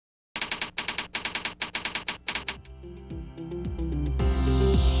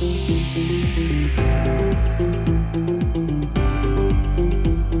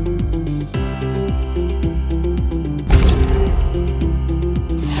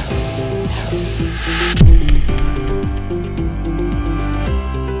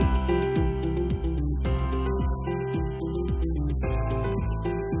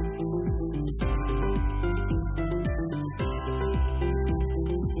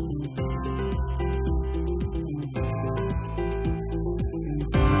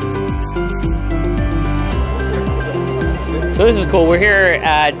So this is cool. We're here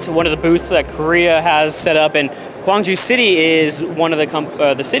at one of the booths that Korea has set up, and Gwangju City is one of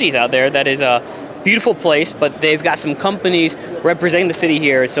the cities out there that is a beautiful place, but they've got some companies representing the city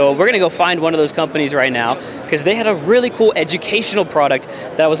here. So we're going to go find one of those companies right now because they had a really cool educational product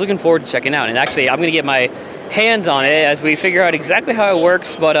that I was looking forward to checking out. And actually, I'm going to get my hands on it as we figure out exactly how it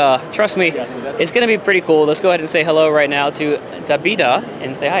works, but trust me, it's going to be pretty cool. Let's go ahead and say hello right now to DABIDA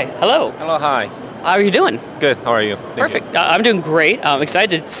and say hi. Hello. Hello, hi. How are you doing? Good, how are you? Perfect. I'm doing great. I'm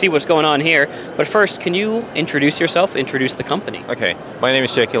excited to see what's going on here. But first, can you introduce yourself, introduce the company? Okay, my name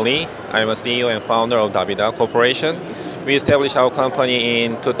is Lee. I'm a CEO and founder of DABIDA Corporation. We established our company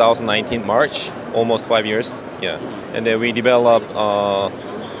in 2019 March, almost 5 years. Yeah, and then we developed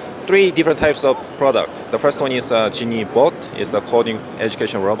 3 different types of product. The first one is Genibot, is the coding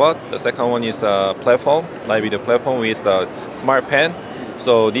education robot. The second one is a platform, live video platform with the smart pen.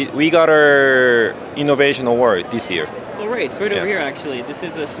 So we got our innovation award this year. All right, it's right over here actually. This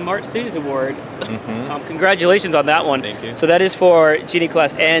is the Smart Cities Award. Congratulations on that one. Thank you. So that is for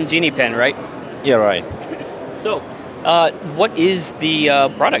GeniClass and GeniPen, right? Yeah, right. So, what is the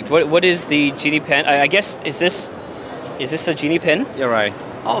product? What is the GeniPen? I guess is this a GeniPen? Yeah, right.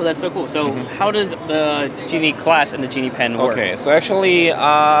 Oh, that's so cool. So how does the GeniClass and the GeniPen work? Okay, so actually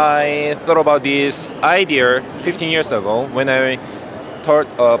I thought about this idea 15 years ago when I taught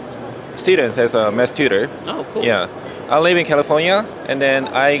students as a math tutor. Oh, cool. Yeah, I live in California, and then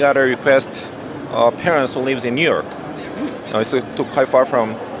I got a request parents who lives in New York. It's too quite far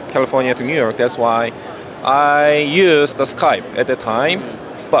from California to New York. That's why I used the Skype at the time,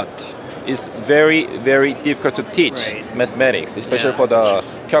 but it's very, very difficult to teach mathematics, especially for the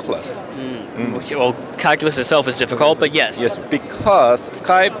calculus. Well, calculus itself is difficult, but yes. Yes, because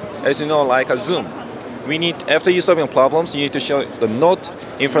Skype, as you know, like a Zoom. We need, after you solving problems, you need to show the note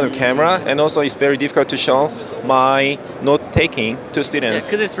in front of the camera, and also it's very difficult to show my note taking to students.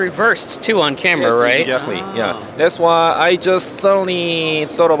 Because it's reversed too on camera, right? Exactly. Yeah. That's why I just suddenly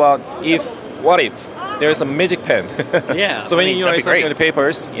thought about what if there's a magic pen? Yeah. So when you write something on the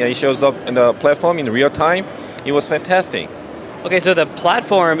papers, it shows up on the platform in real time. It was fantastic. Okay, so the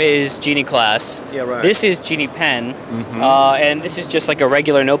platform is GeniClass. Yeah, right. This is GeniPen, and this is just like a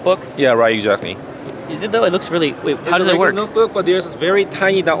regular notebook. Yeah, right. Exactly. Is it though? It looks really. Wait, how does it work? It's a notebook, but there's a very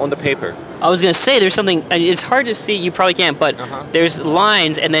tiny dot on the paper. I was gonna say there's something. It's hard to see. You probably can't, but there's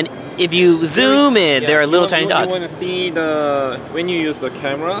lines, and then if you zoom in, there are little tiny dots. You want to see when you use the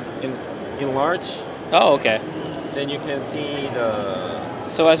camera in large. Oh, okay. Then you can see the.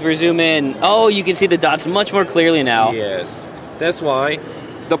 So as we zoom in, oh, you can see the dots much more clearly now. Yes, that's why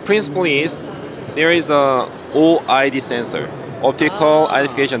the principle is there is a OID sensor, optical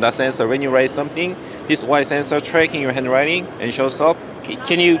identification dot sensor. When you write something, this white sensor tracking your handwriting and shows up.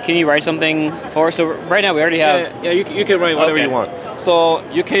 Can you write something for us? So right now we already have. Yeah, you can write whatever you want. So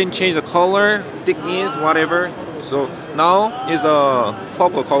you can change the color, thickness, whatever. So now is the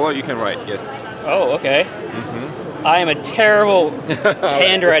purple color. You can write. Yes. Oh, okay. I am a terrible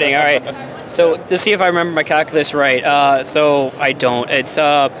handwriting. All right. So to see if I remember my calculus right. So I don't. It's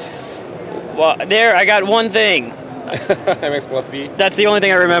well, there I got one thing. MX plus B. That's the only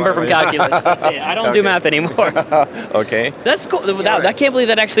thing I remember from calculus. That's it. I don't do math anymore. Okay. That's cool. I can't believe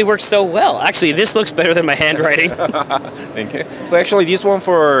that actually works so well. Actually, this looks better than my handwriting. Thank you. So actually, this one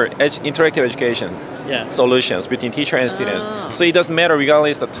for interactive education solutions between teacher and students. So it doesn't matter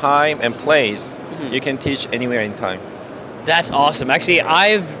regardless the time and place. You can teach anywhere in time. That's awesome. Actually,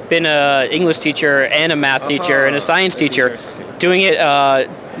 I've been an English teacher and a math teacher and a science teacher, doing it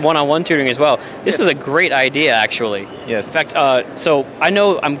one-on-one tutoring as well. This is a great idea, actually. Yes. In fact, so I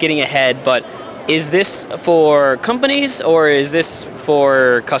know I'm getting ahead, but is this for companies or is this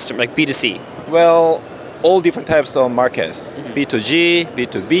for customer, like B2C? Well, all different types of markets, B2G,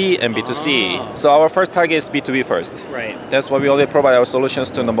 B2B, and B2C. So our first target is B2B first. Right. That's why we already provide our solutions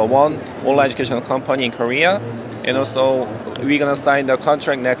to number 1 online education company in Korea. And also, we're going to sign the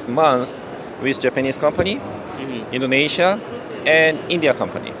contract next month with Japanese company, Indonesia, and India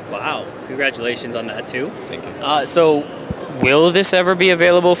company. Wow, congratulations on that too. Thank you. So, will this ever be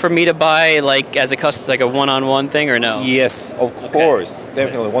available for me to buy, like as a one-on-one thing, or no? Yes, of course,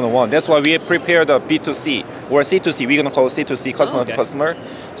 definitely one-on-one. That's why we prepared the B2C or C2C. We're gonna call it C2C, customer to customer.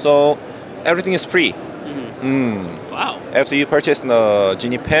 So everything is free. Wow. After you purchase the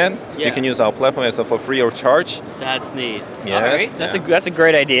GeniPen, you can use our platform as for free of charge. That's neat. Yes. All right. That's a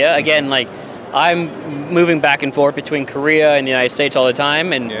great idea. Again, like I'm moving back and forth between Korea and the United States all the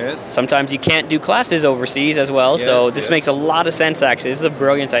time, and sometimes you can't do classes overseas as well, so this makes a lot of sense actually. This is a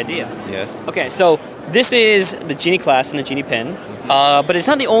brilliant idea. Yes. Okay, so this is the GeniClass and the GeniPen, but it's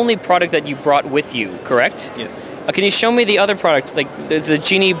not the only product that you brought with you, correct? Yes. Can you show me the other products? Like, there's a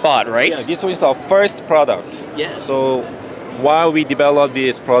Genibot, right? Yeah, this one is our first product. Yes. So while we develop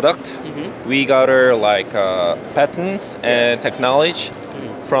this product, we gather like patents and technology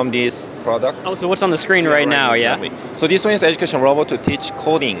from this product. Oh, so what's on the screen right now? Exactly. Yeah. So this one is education robot to teach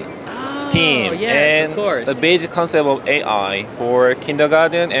coding, STEAM, yes, and of course. the basic concept of AI for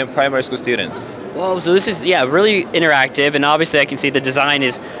kindergarten and primary school students. Whoa, so this is, really interactive, and obviously I can see the design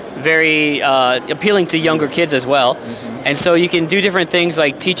is very appealing to younger kids as well. And so you can do different things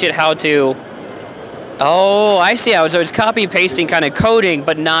like teach it how to, oh, I see how, so it's copy pasting kind of coding,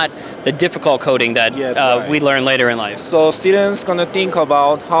 but not the difficult coding that Right. we learn later in life. So students gonna think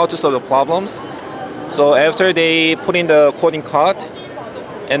about how to solve the problems. So after they put in the coding code,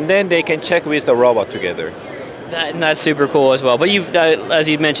 and then they can check with the robot together. And that's super cool as well. But you've, as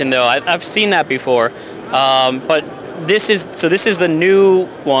you mentioned though, I've seen that before. But this is the new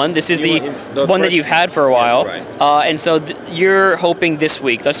one. This is the one that you've had for a while. Yes, right. And so you're hoping this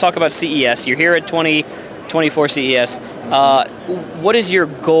week. Let's talk about CES. You're here at 2024 CES. What is your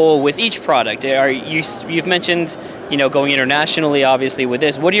goal with each product? You've mentioned going internationally, obviously with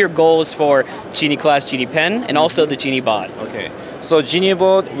this. What are your goals for GeniClass, GeniPen, and also the Genibot? Okay. So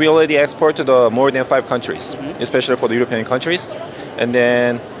Genibot, we already export to the more than 5 countries, especially for the European countries. And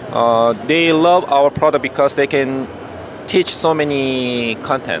then they love our product because they can teach so many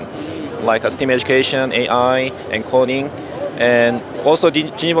contents, like STEAM education, AI, and coding. And also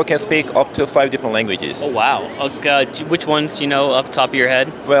Genibot can speak up to 5 different languages. Oh, wow. Which ones, off the top of your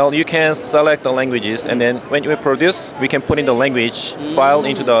head? Well, you can select the languages, and then when we produce, we can put in the language file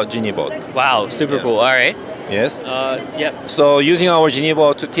into the Genibot. Wow, super cool. All right. Yes. Yep. So using our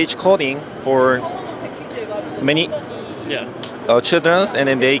Genibot to teach coding for many children, and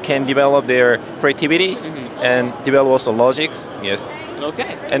then they can develop their creativity and develop also logics. Yes.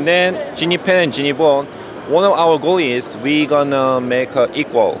 Okay. And then GeniPen and Genibot, one of our goals is we gonna make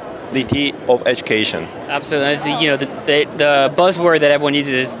equality of education. Absolutely. The buzzword that everyone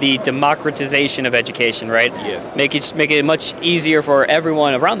uses is the democratization of education, right? Yes. Make it much easier for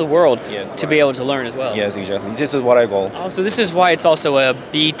everyone around the world to be able to learn as well. Yes, exactly. This is what I goal. Oh, so this is why it's also a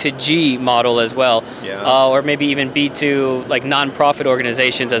B2G model as well, or maybe even B2 like non-profit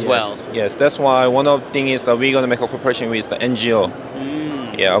organizations as well. Yes, that's why one of the things is that we're gonna make a cooperation with the NGO,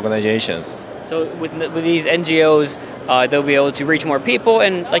 organizations. So with these NGOs, they'll be able to reach more people,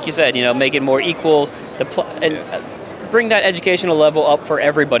 and like you said, make it more equal, bring that educational level up for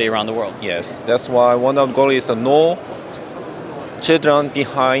everybody around the world. Yes, that's why one of the goals is to no children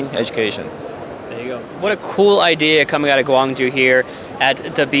behind education. There you go. What a cool idea coming out of Gwangju here at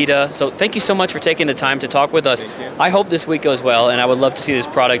DABIDA. So thank you so much for taking the time to talk with us. I hope this week goes well, and I would love to see this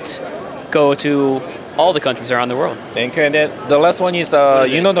product go to all the countries around the world. Thank you. And then the last one is,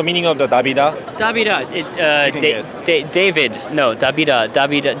 the meaning of the DABIDA? DABIDA. David. No, DABIDA.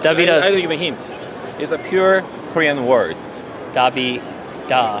 I'll give a hint. It's a pure Korean word.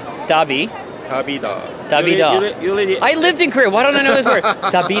 DABIDA. DABIDA. DABIDA. You already, I lived in Korea. Why don't I know this word?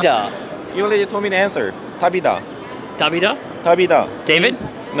 DABIDA. You already told me the answer. DABIDA. DABIDA? DABIDA. David?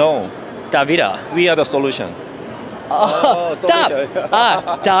 No. DABIDA. We are the solution. DABIDA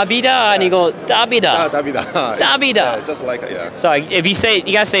아니고 DABIDA. DABIDA. Just like Sorry, if you say it,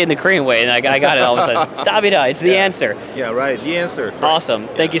 you gotta say it in the Korean way, and I got it all of a sudden. DABIDA, it's the answer. Yeah, right. The answer. Awesome.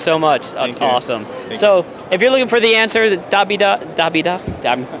 Thank you so much. That's awesome. Thank So if you're looking for the answer, the DABIDA,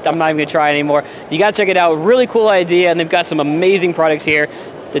 I'm not even gonna try anymore. You gotta check it out. Really cool idea, and they've got some amazing products here.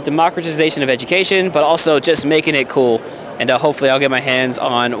 The democratization of education, but also just making it cool. And hopefully I'll get my hands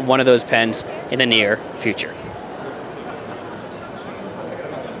on one of those pens in the near future.